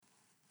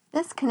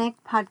This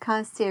Connect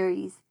podcast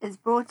series is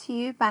brought to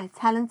you by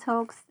Talent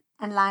Talks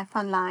and Life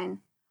Online.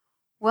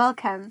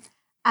 Welcome.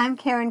 I'm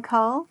Karen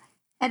Cole,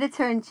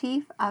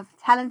 Editor-in-Chief of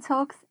Talent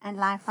Talks and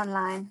Life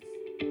Online.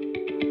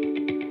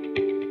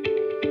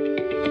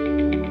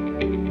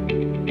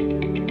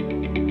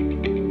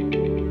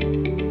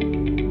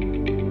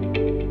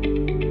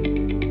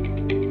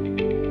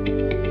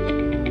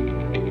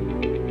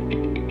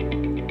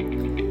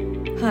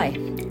 Hi,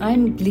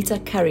 I'm Lita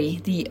Curry,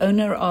 the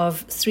owner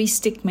of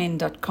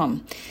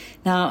 3stickmen.com.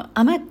 Now,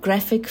 I'm a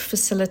graphic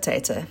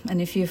facilitator,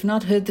 and if you've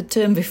not heard the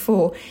term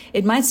before,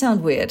 it might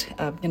sound weird.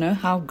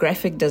 How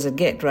graphic does it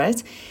get,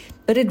 right?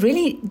 But it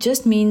really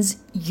just means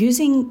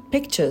using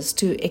pictures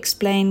to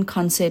explain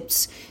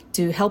concepts,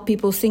 to help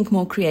people think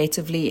more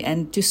creatively,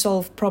 and to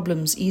solve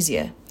problems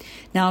easier.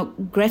 Now,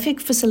 graphic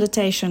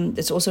facilitation,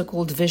 it's also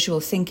called visual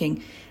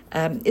thinking,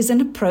 is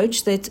an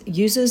approach that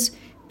uses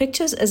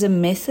pictures as a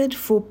method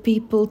for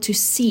people to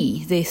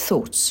see their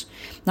thoughts.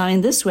 Now,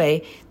 in this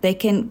way, they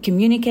can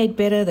communicate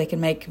better, they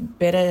can make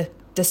better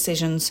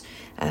decisions.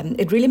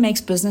 It really makes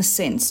business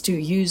sense to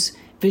use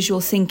visual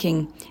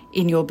thinking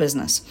in your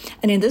business.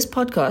 And in this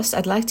podcast,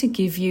 I'd like to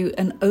give you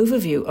an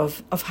overview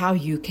of how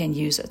you can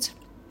use it.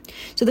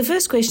 So the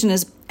first question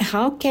is,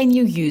 how can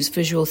you use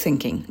visual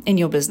thinking in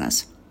your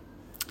business?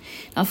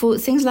 Now, for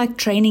things like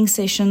training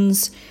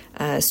sessions,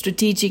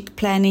 strategic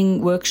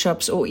planning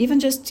workshops, or even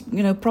just,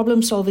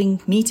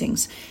 problem-solving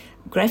meetings,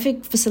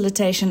 graphic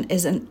facilitation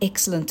is an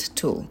excellent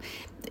tool.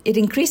 It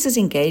increases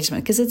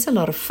engagement because it's a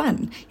lot of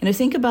fun.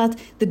 Think about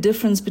the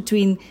difference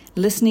between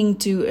listening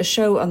to a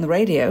show on the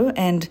radio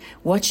and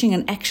watching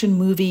an action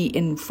movie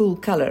in full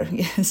color.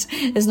 Yes,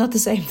 it's not the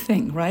same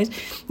thing, right?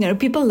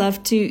 People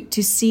love to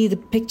see the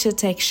picture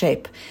take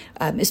shape,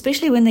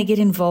 especially when they get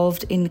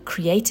involved in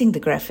creating the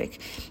graphic.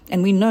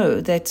 And we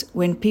know that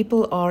when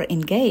people are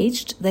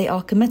engaged, they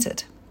are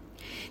committed.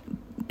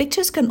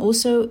 Pictures can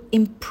also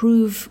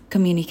improve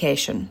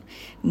communication.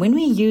 When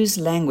we use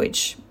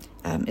language,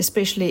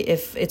 especially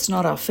if it's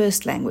not our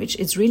first language,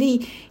 it's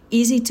really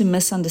easy to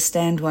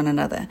misunderstand one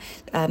another.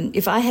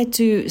 If I had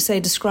to,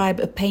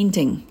 describe a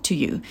painting to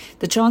you,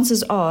 the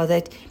chances are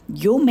that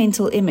your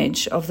mental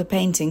image of the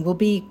painting will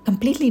be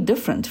completely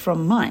different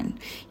from mine.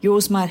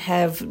 Yours might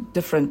have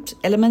different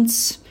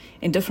elements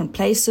in different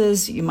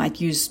places. You might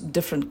use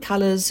different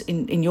colors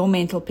in your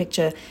mental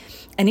picture.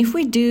 And if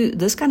we do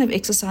this kind of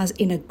exercise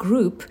in a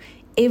group,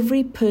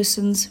 every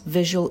person's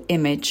visual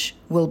image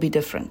will be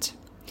different.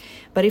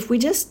 But if we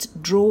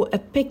just draw a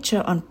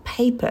picture on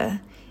paper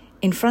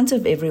in front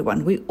of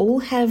everyone, we all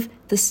have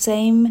the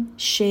same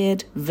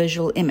shared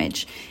visual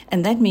image.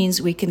 And that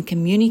means we can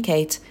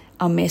communicate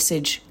our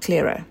message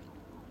clearer.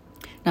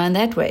 Now, in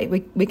that way,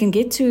 we can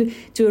get to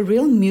a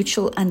real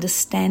mutual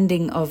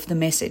understanding of the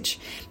message.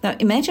 Now,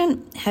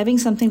 imagine having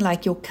something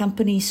like your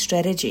company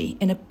strategy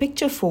in a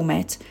picture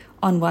format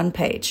on one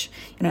page.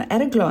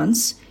 At a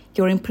glance,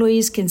 your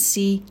employees can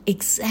see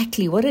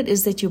exactly what it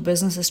is that your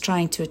business is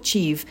trying to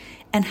achieve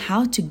and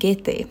how to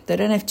get there. They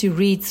don't have to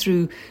read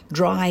through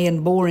dry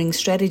and boring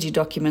strategy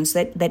documents.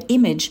 That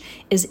image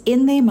is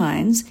in their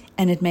minds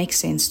and it makes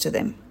sense to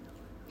them.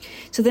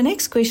 So the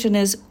next question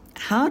is,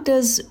 how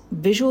does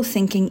visual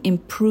thinking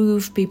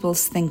improve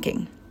people's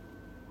thinking?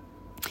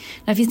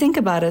 Now, if you think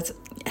about it,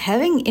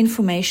 having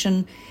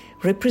information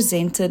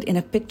represented in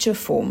a picture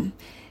form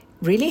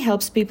really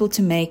helps people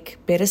to make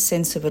better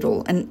sense of it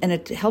all. And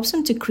it helps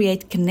them to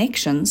create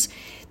connections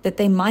that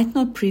they might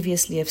not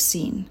previously have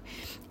seen.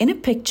 In a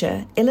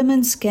picture,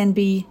 elements can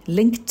be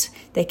linked,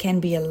 they can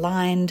be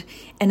aligned,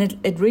 and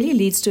it really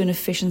leads to an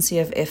efficiency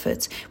of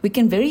effort. We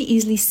can very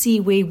easily see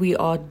where we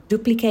are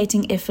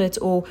duplicating effort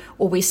or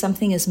where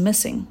something is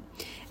missing.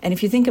 And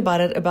if you think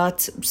about it, about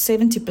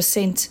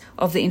 70%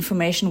 of the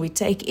information we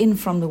take in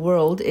from the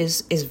world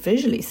is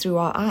visually through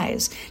our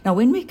eyes. Now,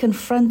 when we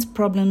confront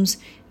problems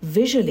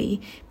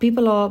visually,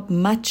 people are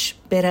much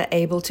better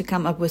able to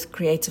come up with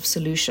creative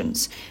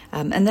solutions.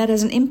 And that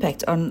has an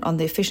impact on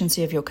the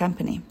efficiency of your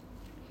company.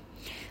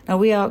 Now,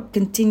 we are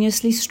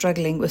continuously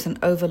struggling with an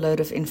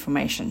overload of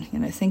information.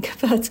 Think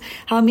about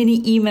how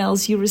many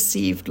emails you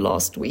received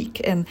last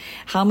week and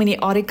how many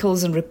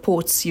articles and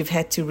reports you've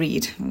had to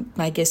read.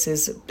 My guess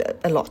is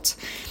a lot.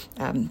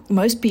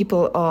 Most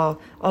people are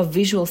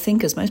visual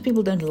thinkers. Most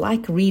people don't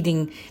like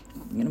reading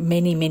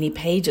many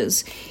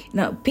pages.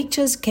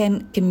 Pictures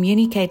can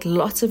communicate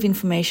lots of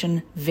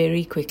information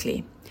very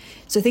quickly.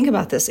 So think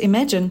about this.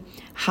 Imagine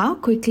how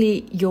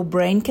quickly your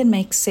brain can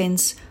make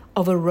sense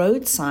of a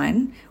road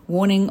sign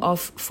warning of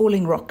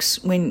falling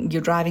rocks when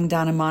you're driving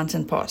down a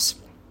mountain pass.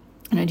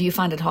 Do you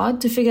find it hard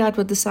to figure out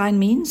what the sign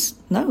means?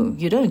 No,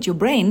 you don't. Your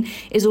brain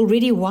is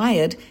already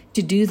wired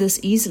to do this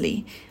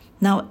easily.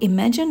 Now,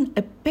 imagine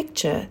a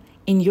picture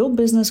in your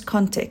business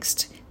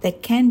context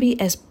that can be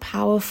as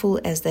powerful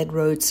as that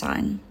road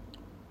sign.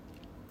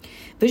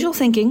 Visual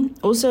thinking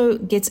also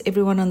gets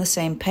everyone on the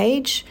same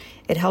page.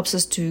 It helps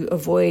us to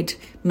avoid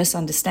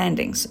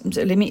misunderstandings.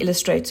 So let me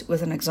illustrate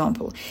with an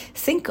example.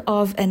 Think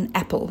of an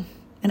apple.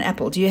 An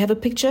apple. Do you have a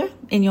picture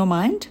in your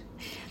mind?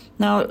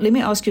 Now, let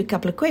me ask you a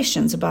couple of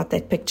questions about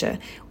that picture.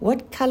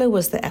 What color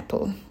was the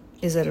apple?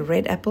 Is it a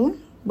red apple?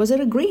 Was it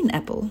a green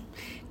apple?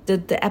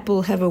 Did the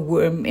apple have a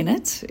worm in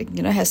it?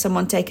 Has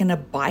someone taken a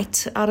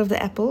bite out of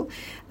the apple?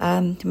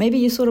 Maybe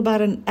you thought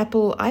about an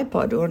Apple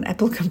iPod or an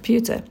Apple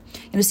computer.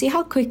 See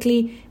how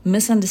quickly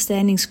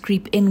misunderstandings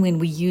creep in when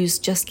we use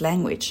just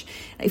language.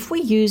 If we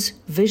use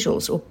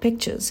visuals or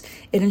pictures,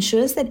 it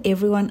ensures that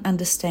everyone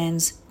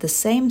understands the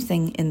same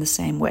thing in the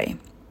same way.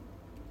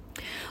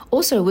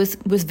 Also,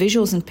 with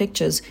visuals and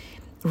pictures,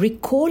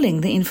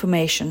 recalling the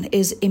information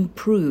is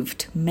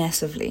improved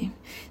massively.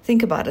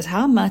 Think about it.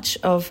 How much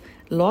of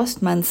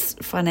last month's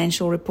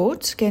financial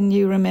report can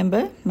you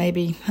remember?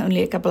 Maybe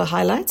only a couple of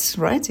highlights,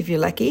 right, if you're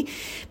lucky.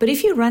 But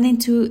if you run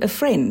into a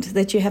friend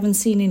that you haven't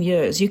seen in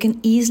years, you can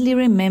easily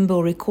remember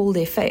or recall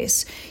their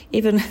face,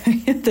 even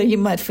though you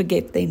might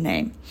forget their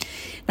name.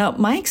 Now,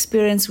 my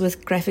experience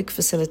with graphic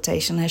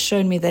facilitation has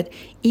shown me that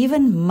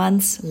even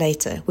months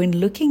later, when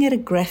looking at a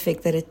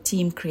graphic that a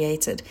team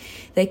created,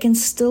 they can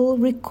still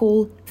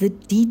recall the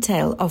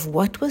detail of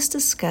what was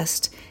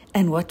discussed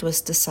and what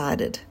was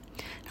decided.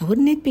 Now,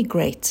 wouldn't it be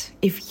great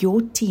if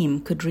your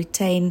team could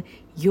retain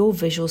your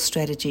visual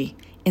strategy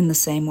in the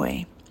same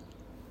way?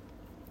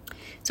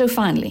 So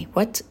finally,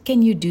 what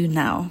can you do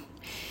now?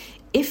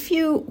 If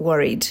you're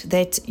worried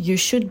that you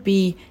should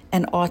be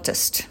an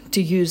artist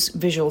to use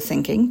visual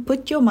thinking,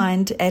 put your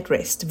mind at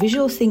rest.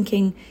 Visual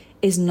thinking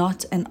is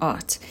not an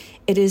art.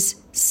 It is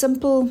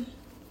simple.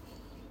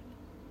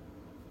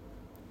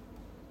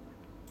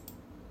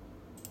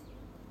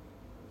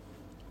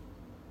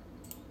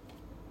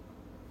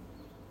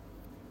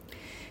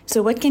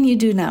 So what can you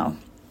do now?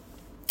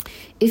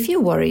 If you're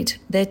worried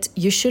that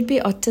you should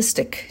be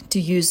artistic to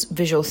use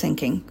visual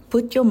thinking,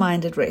 put your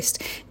mind at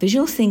rest.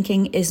 Visual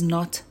thinking is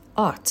not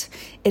art.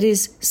 It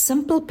is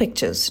simple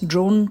pictures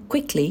drawn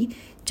quickly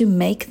to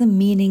make the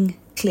meaning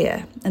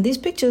clear. And these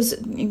pictures,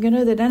 they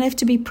don't have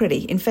to be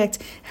pretty. In fact,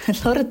 a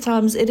lot of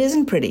times it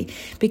isn't pretty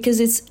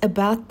because it's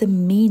about the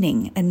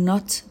meaning and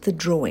not the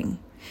drawing.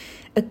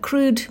 A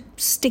crude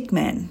stick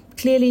man,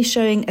 clearly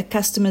showing a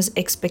customer's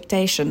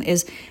expectation,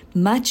 is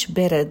much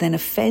better than a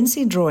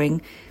fancy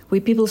drawing where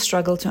people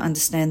struggle to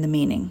understand the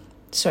meaning.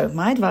 So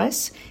my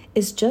advice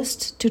is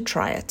just to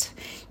try it.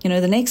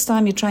 The next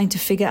time you're trying to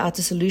figure out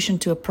a solution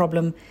to a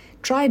problem,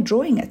 try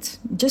drawing it.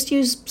 Just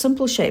use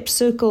simple shapes,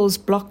 circles,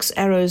 blocks,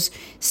 arrows,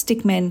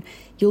 stickmen.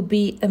 You'll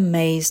be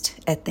amazed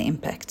at the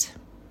impact.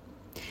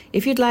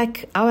 If you'd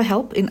like our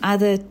help in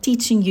either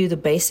teaching you the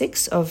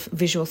basics of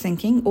visual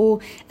thinking or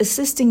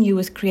assisting you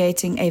with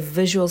creating a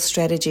visual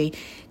strategy,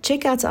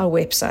 check out our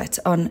website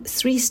on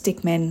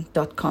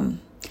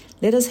 3stickmen.com.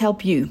 Let us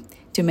help you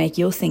to make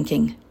your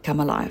thinking come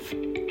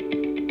alive.